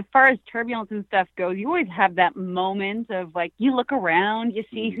mean, as far as turbulence and stuff goes, you always have that moment of like, you look around, you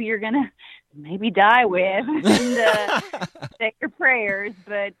see who you're going to maybe die with and say your prayers.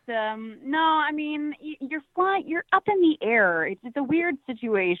 But no, I mean, you're flying, you're up in the air. It's a weird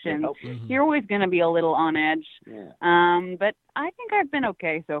situation. You're always going to be a little on edge. But I think I've been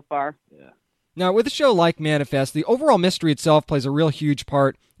okay so far. Yeah. Now, with a show like Manifest, the overall mystery itself plays a real huge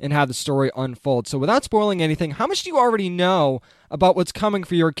part in how the story unfolds. So without spoiling anything, how much do you already know about what's coming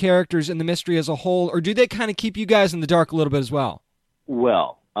for your characters and the mystery as a whole, or do they kind of keep you guys in the dark a little bit as well?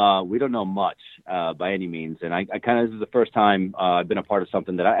 Well, we don't know much by any means, and I kind of, this is the first time I've been a part of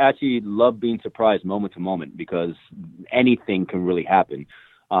something that I actually love being surprised moment to moment, because anything can really happen.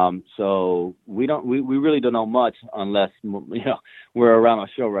 So we really don't know much unless, we're around our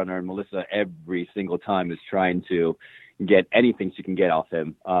showrunner, and Melissa every single time is trying to get anything she can get off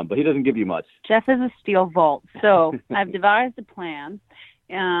him. But he doesn't give you much. Jeff is a steel vault. So I've devised a plan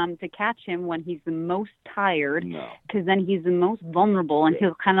to catch him when he's the most tired, because then he's the most vulnerable, and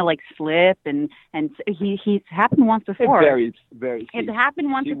he'll kind of like slip, and he's happened once before. It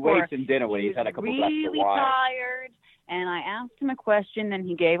happened once before. He waits in dinner when he's had a couple glasses of wine. Really tired. And I asked him a question, and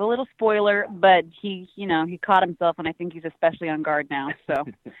he gave a little spoiler, but he caught himself, and I think he's especially on guard now. So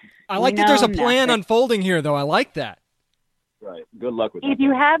I like that there's a plan unfolding here, though. I like that. Right. Good luck with that. If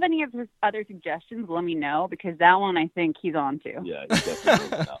you have any of his other suggestions, let me know, because that one I think he's on to. Yeah, he's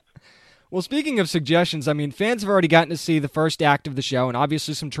definitely Well, speaking of suggestions, I mean, fans have already gotten to see the first act of the show, and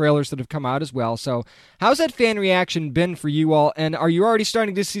obviously some trailers that have come out as well. So how's that fan reaction been for you all, and are you already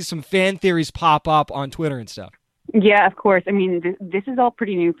starting to see some fan theories pop up on Twitter and stuff? Yeah, of course. I mean, this is all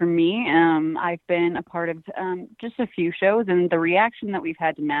pretty new for me. I've been a part of just a few shows, and the reaction that we've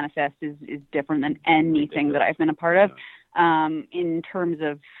had to Manifest is different than anything that I've been a part of. In terms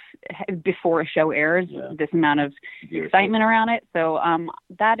of before a show airs, this amount of excitement around it. So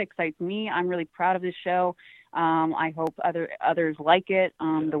that excites me. I'm really proud of this show. I hope others like it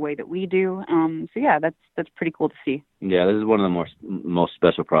the way that we do. So yeah, that's pretty cool to see. Yeah, this is one of the most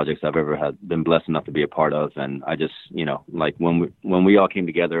special projects I've ever been blessed enough to be a part of, and I just, like when we all came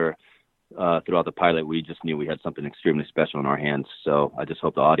together throughout the pilot, we just knew we had something extremely special in our hands. So I just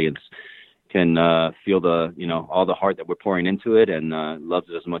hope the audience can feel the all the heart that we're pouring into it, and loves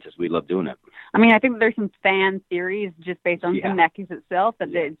it as much as we love doing it. I mean, I think there's some fan theories just based on Zemeckis itself that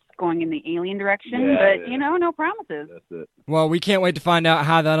it's going in the alien direction, but no promises. That's it. Well, we can't wait to find out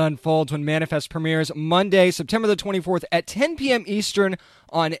how that unfolds when Manifest premieres Monday, September the 24th at 10 p.m. Eastern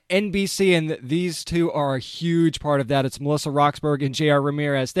on NBC, and these two are a huge part of that. It's Melissa Roxburgh and J.R.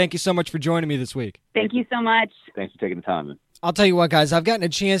 Ramirez. Thank you so much for joining me this week. Thank you so much. Thanks for taking the time, man. I'll tell you what, guys, I've gotten a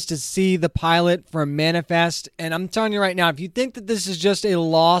chance to see the pilot from Manifest, and I'm telling you right now, if you think that this is just a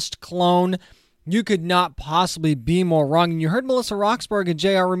lost clone, you could not possibly be more wrong. And you heard Melissa Roxburgh and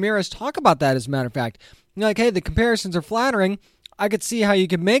J.R. Ramirez talk about that, as a matter of fact. You're like, hey, the comparisons are flattering. I could see how you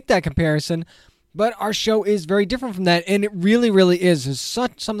could make that comparison, but our show is very different from that, and it really, really is. There's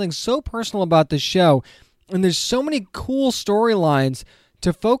something so personal about this show. And there's so many cool storylines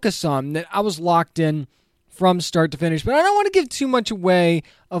to focus on that I was locked in from start to finish. But I don't want to give too much away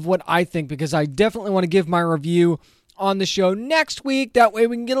of what I think, because I definitely want to give my review on the show next week. That way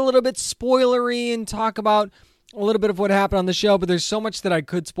we can get a little bit spoilery and talk about a little bit of what happened on the show. But there's so much that I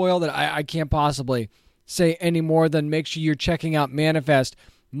could spoil that I can't possibly say any more than make sure you're checking out Manifest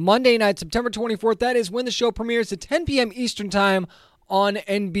Monday night, September 24th. That is when the show premieres at 10 p.m. Eastern Time on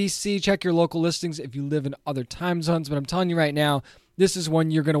NBC. Check your local listings if you live in other time zones. But I'm telling you right now, this is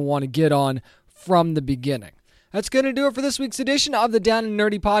one you're going to want to get on from the beginning. That's going to do it for this week's edition of the Down and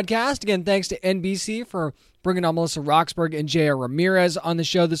Nerdy podcast. Again, thanks to NBC for bringing on Melissa Roxburgh and J.R. Ramirez on the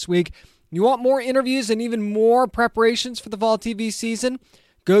show this week. You want more interviews and even more preparations for the fall TV season?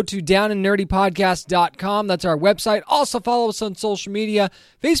 Go to downandnerdypodcast.com. That's our website. Also follow us on social media,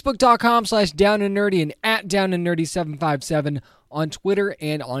 facebook.com/downandnerdy and at downandnerdy757 on Twitter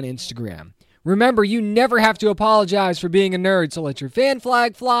and on Instagram. Remember, you never have to apologize for being a nerd, so let your fan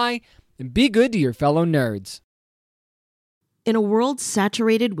flag fly and be good to your fellow nerds. In a world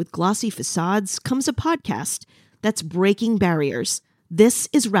saturated with glossy facades comes a podcast that's breaking barriers. This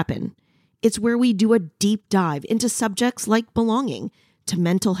is Reppin'. It's where we do a deep dive into subjects like belonging, to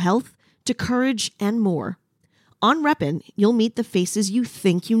mental health, to courage, and more. On Reppin', you'll meet the faces you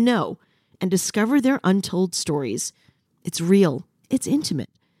think you know and discover their untold stories. It's real, it's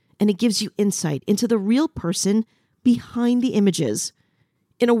intimate, and it gives you insight into the real person behind the images.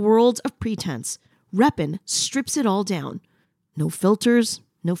 In a world of pretense, Reppin' strips it all down. No filters,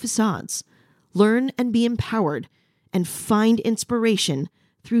 no facades. Learn and be empowered, and find inspiration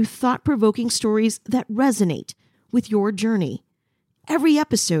through thought-provoking stories that resonate with your journey. Every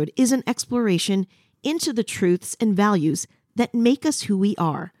episode is an exploration into the truths and values that make us who we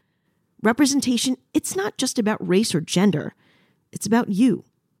are. Representation, it's not just about race or gender. It's about you.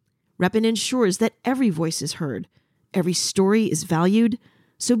 Reppin' ensures that every voice is heard, every story is valued,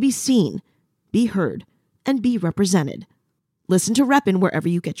 so be seen, be heard, and be represented. Listen to Reppin' wherever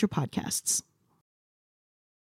you get your podcasts.